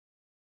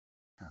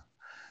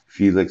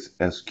Felix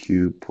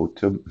SQ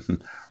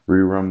Potem,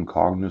 Rerum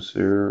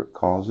Cognoscere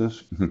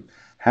Causis.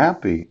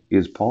 Happy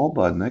is Paul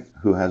Budnick,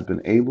 who has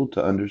been able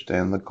to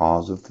understand the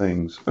cause of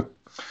things.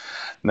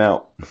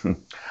 Now,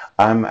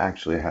 I'm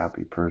actually a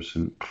happy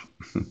person.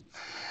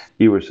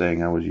 You were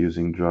saying I was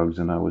using drugs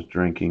and I was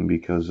drinking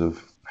because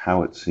of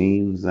how it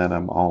seems that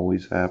I'm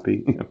always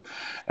happy,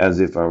 as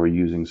if I were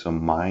using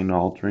some mind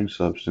altering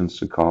substance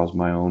to cause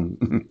my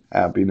own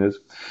happiness.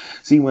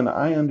 See, when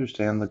I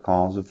understand the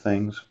cause of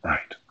things,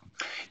 right,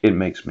 it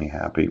makes me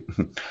happy.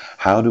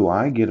 How do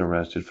I get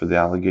arrested for the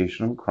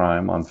allegation of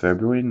crime on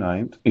February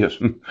 9th? Yes,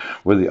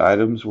 where the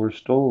items were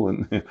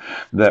stolen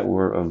that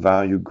were of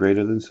value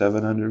greater than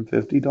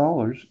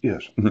 $750.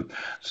 Yes,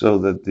 so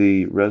that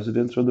the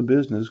residents or the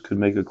business could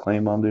make a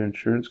claim on their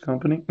insurance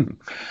company.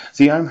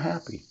 See, I'm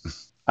happy.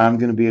 I'm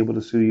going to be able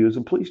to sue you as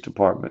a police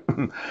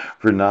department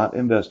for not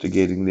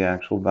investigating the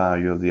actual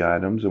value of the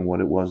items and what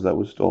it was that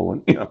was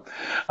stolen.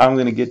 I'm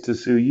going to get to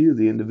sue you,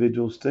 the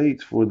individual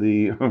states, for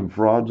the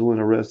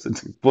fraudulent arrest that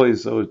took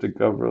place so as to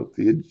cover up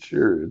the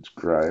insurance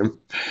crime.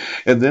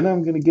 And then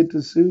I'm going to get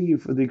to sue you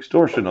for the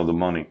extortion of the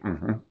money.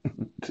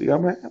 See,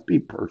 I'm a happy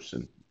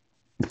person.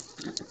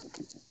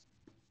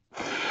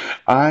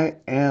 I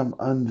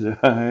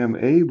am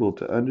able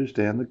to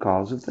understand the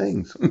cause of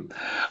things.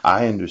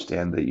 I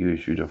understand that you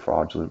issued a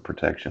fraudulent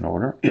protection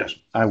order. Yes,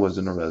 I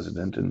wasn't a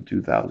resident in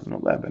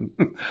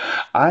 2011.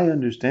 I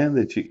understand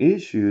that you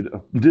issued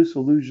a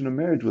dissolution of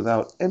marriage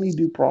without any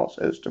due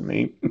process to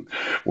me,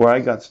 where I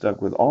got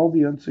stuck with all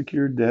the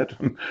unsecured debt,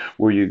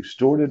 where you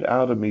extorted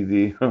out of me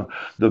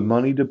the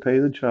money to pay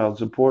the child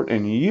support,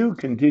 and you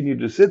continue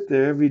to sit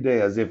there every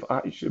day as if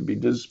I should be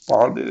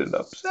despondent and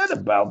upset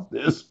about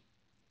this.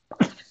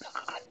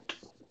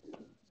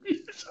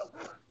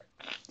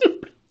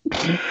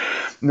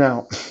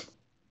 Now,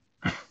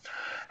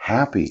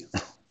 happy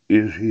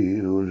is he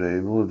who is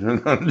able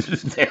to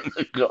understand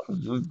the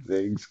cause of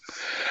things.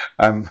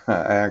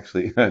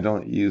 I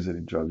don't use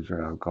any drugs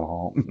or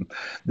alcohol.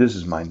 This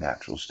is my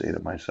natural state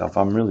of myself.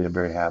 I'm really a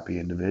very happy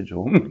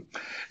individual.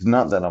 It's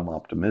not that I'm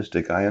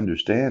optimistic. I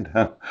understand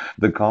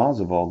the cause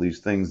of all these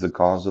things, the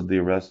cause of the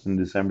arrest on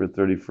December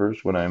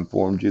 31st when I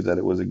informed you that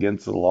it was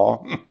against the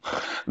law,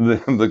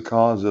 the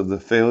cause of the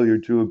failure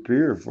to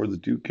appear for the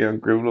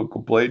two-count criminal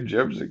complaint in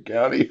Jefferson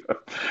County,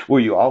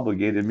 where you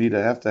obligated me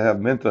to have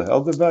mental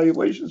health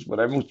evaluations, but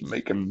I was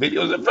making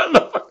videos in front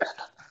of